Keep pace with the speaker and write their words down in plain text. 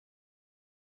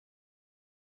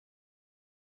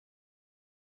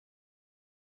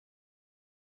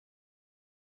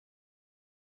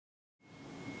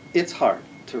It's hard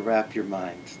to wrap your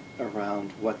mind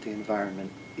around what the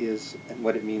environment is and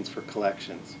what it means for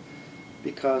collections,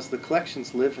 because the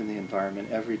collections live in the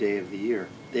environment every day of the year.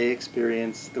 They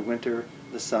experience the winter,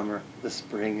 the summer, the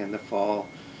spring, and the fall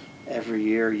every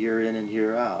year, year in and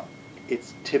year out.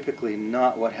 It's typically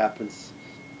not what happens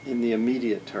in the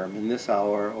immediate term, in this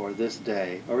hour or this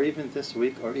day, or even this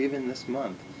week or even this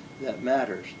month, that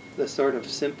matters. The sort of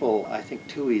simple, I think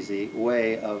too easy,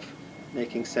 way of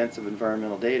making sense of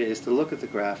environmental data is to look at the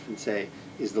graph and say,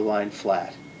 is the line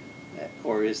flat?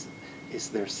 Or is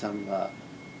there some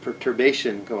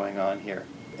perturbation going on here?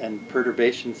 And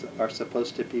perturbations are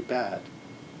supposed to be bad.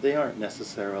 They aren't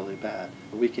necessarily bad.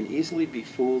 We can easily be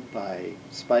fooled by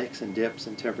spikes and dips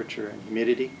in temperature and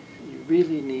humidity. You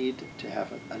really need to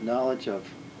have a knowledge of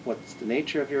what's the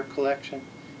nature of your collection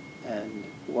and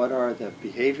what are the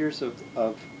behaviors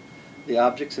of the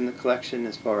objects in the collection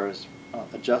as far as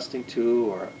adjusting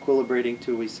to or equilibrating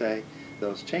to, we say,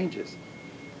 those changes.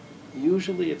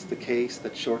 Usually it's the case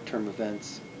that short-term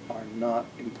events are not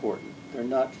important. They're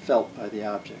not felt by the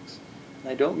objects.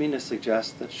 And I don't mean to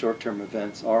suggest that short-term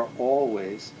events are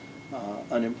always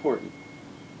unimportant,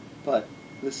 but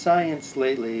the science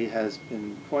lately has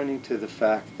been pointing to the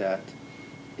fact that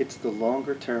it's the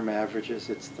longer-term averages,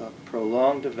 it's the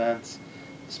prolonged events,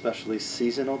 especially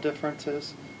seasonal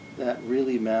differences, that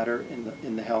really matter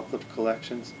in the health of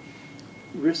collections.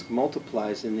 Risk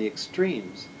multiplies in the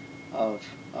extremes of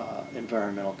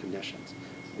environmental conditions.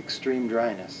 Extreme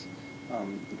dryness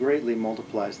greatly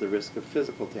multiplies the risk of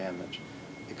physical damage.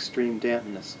 Extreme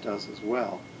dampness does as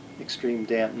well. Extreme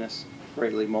dampness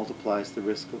greatly multiplies the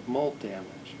risk of mold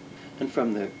damage. And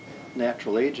from the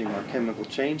natural aging or chemical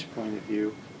change point of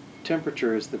view,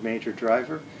 temperature is the major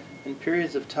driver, and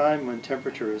periods of time when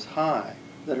temperature is high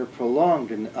that are prolonged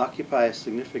and occupy a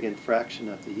significant fraction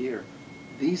of the year,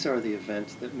 these are the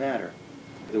events that matter.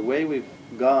 The way we've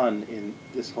gone in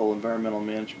this whole environmental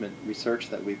management research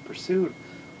that we've pursued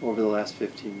over the last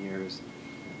 15 years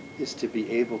is to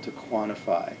be able to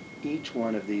quantify each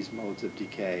one of these modes of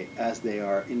decay as they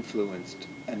are influenced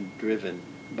and driven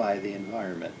by the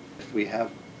environment. If we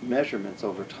have measurements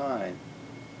over time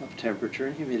of temperature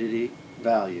and humidity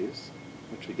values,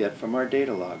 which we get from our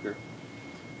data logger,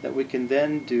 that we can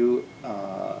then do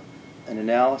an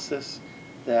analysis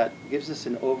that gives us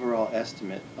an overall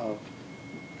estimate of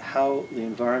how the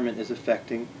environment is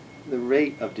affecting the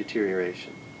rate of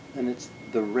deterioration. And it's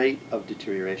the rate of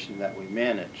deterioration that we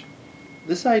manage.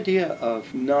 This idea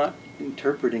of not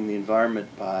interpreting the environment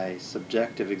by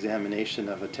subjective examination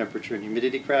of a temperature and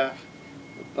humidity graph,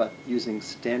 but using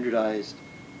standardized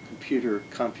computer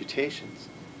computations,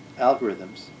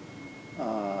 algorithms,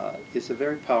 is a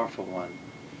very powerful one.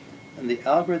 And the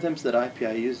algorithms that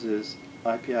IPI uses,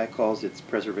 IPI calls its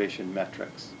preservation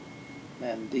metrics.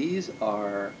 And these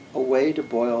are a way to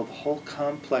boil the whole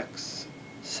complex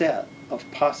set of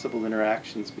possible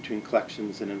interactions between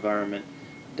collections and environment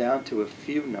down to a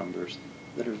few numbers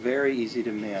that are very easy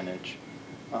to manage.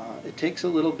 It takes a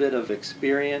little bit of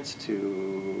experience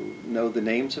to know the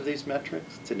names of these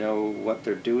metrics, to know what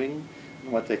they're doing,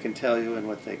 and what they can tell you and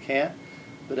what they can't.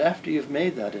 But after you've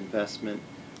made that investment,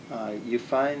 you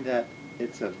find that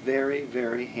it's a very,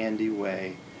 very handy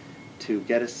way to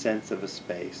get a sense of a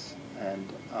space.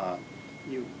 And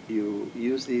you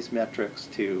use these metrics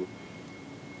to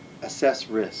assess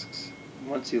risks.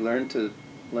 Once you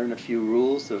learn a few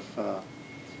rules of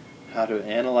how to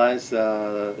analyze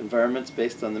environments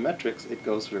based on the metrics, it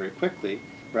goes very quickly.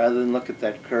 Rather than look at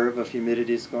that curve of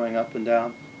humidities going up and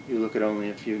down, you look at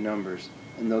only a few numbers,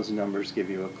 and those numbers give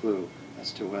you a clue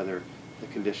as to whether the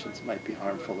conditions might be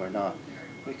harmful or not.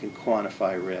 We can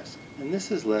quantify risk. And this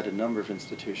has led a number of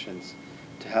institutions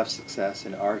to have success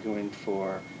in arguing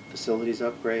for facilities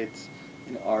upgrades,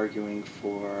 in arguing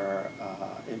for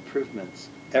improvements.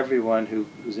 Everyone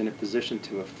who's in a position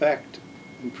to affect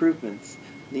improvements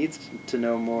needs to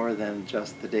know more than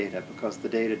just the data, because the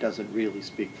data doesn't really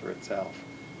speak for itself.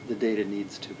 The data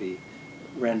needs to be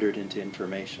rendered into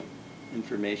information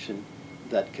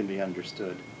that can be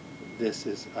understood. This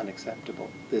is unacceptable.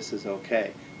 This is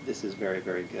okay. This is very,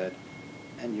 very good.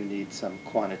 And you need some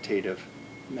quantitative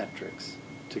metrics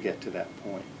to get to that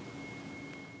point.